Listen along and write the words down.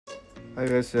Hi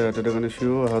guys, today I'm going to show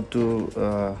you how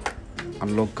to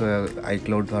unlock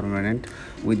iCloud permanent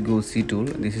with Go C tool.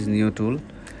 This is new tool.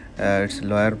 It's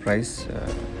lower price.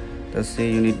 Let's say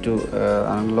you need to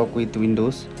unlock with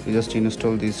Windows. You just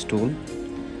install this tool.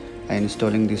 I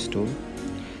installing this tool.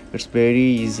 It's very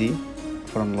easy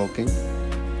for unlocking,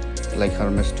 like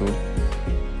Hermes tool.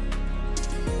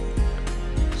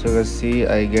 So guys, see,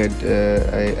 I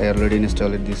already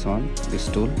installed this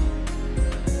tool.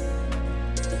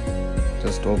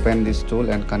 Just open this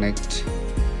tool and connect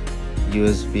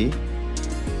USB.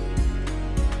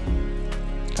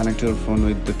 Connect your phone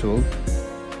with the tool.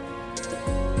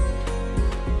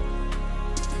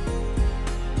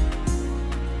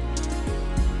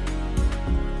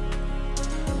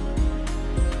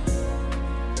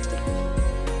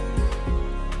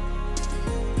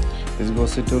 This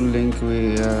GoSee tool link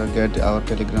we get our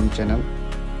Telegram channel.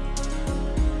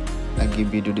 I give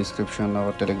video description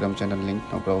our Telegram channel link,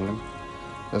 no problem.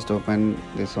 Just open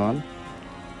this one.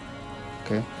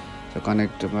 Okay, so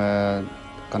connect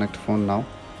phone now.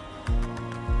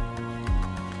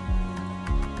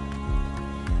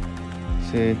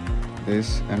 See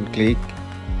this and click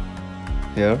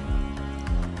here.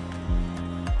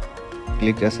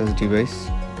 Click access device.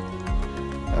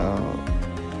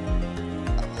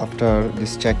 After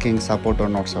this, checking support or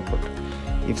not support.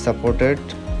 If supported,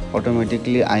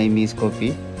 automatically IME is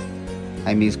copy,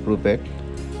 IME is group it.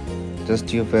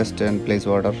 Just you paste and place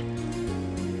order.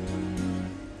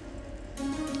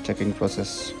 Checking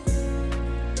process.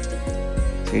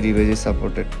 See, device is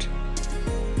supported.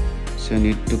 So you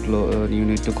need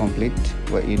to complete.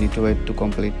 You need to wait to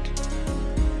complete.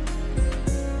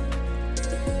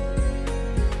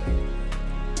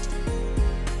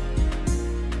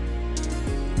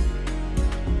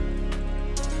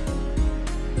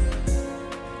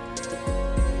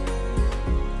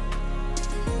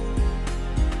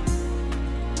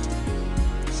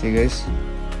 See guys,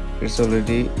 it's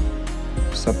already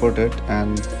supported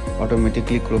and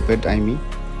automatically grouped IME.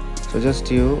 So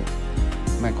just you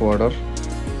make order,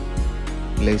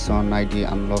 place on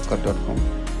idunlocker.com.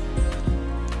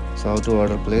 So how to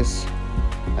order place,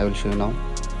 I will show you now.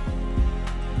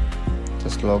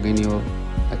 Just log in your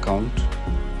account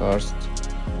first.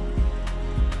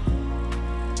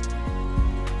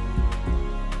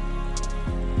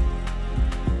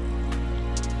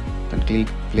 Then click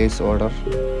place order.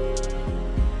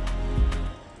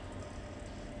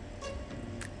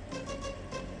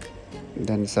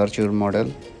 Then search your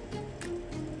model.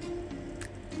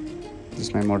 This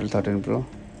is my model 13 Pro.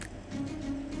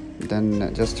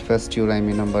 Then just paste your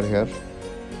IME number here.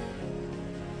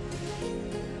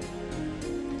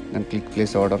 Then click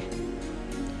place order.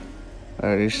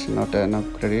 It's not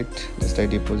enough credit. Just I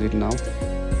deposit now.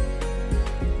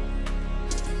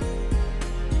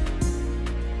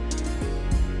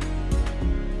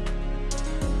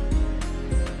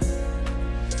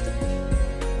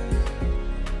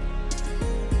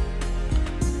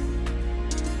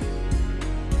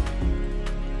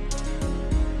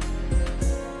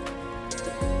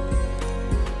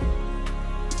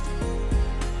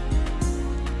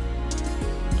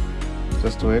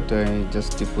 Just wait, I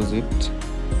just deposit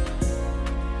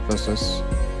process.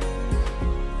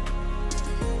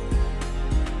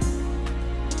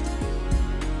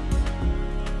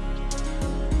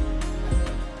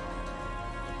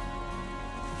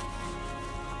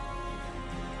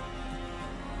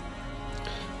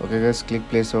 Okay guys, click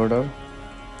place order.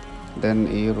 Then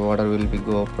your order will be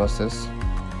go process,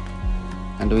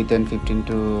 and within 10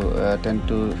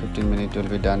 to 15 minutes will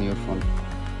be done your phone.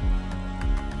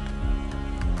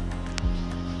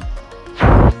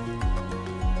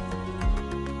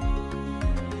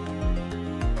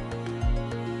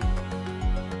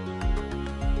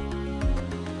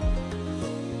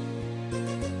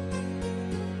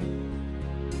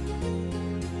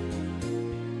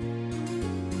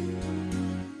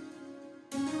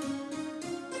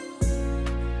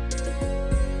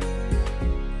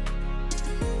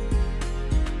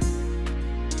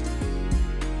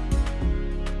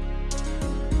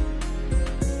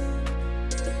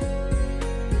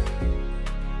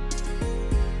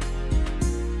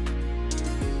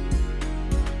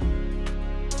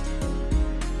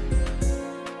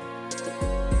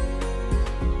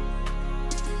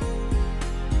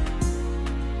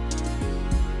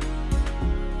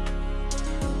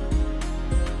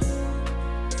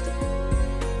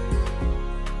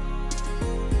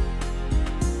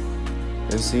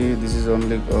 You see, this is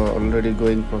already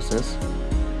going process.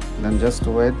 Then just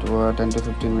wait 10 to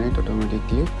 15 minutes,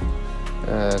 automatically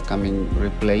coming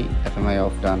reply FMI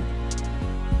off done.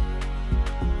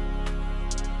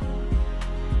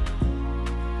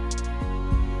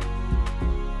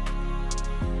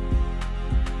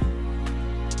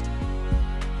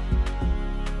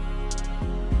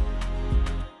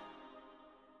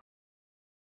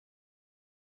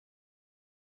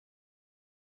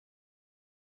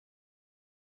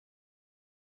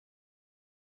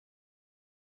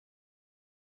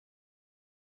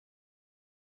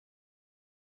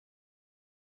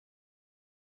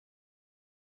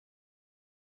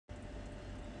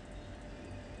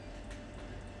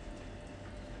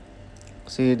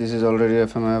 See, this is already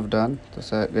FM I have done.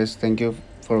 So guys, thank you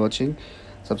for watching.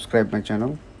 Subscribe my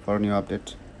channel for new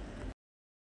updates.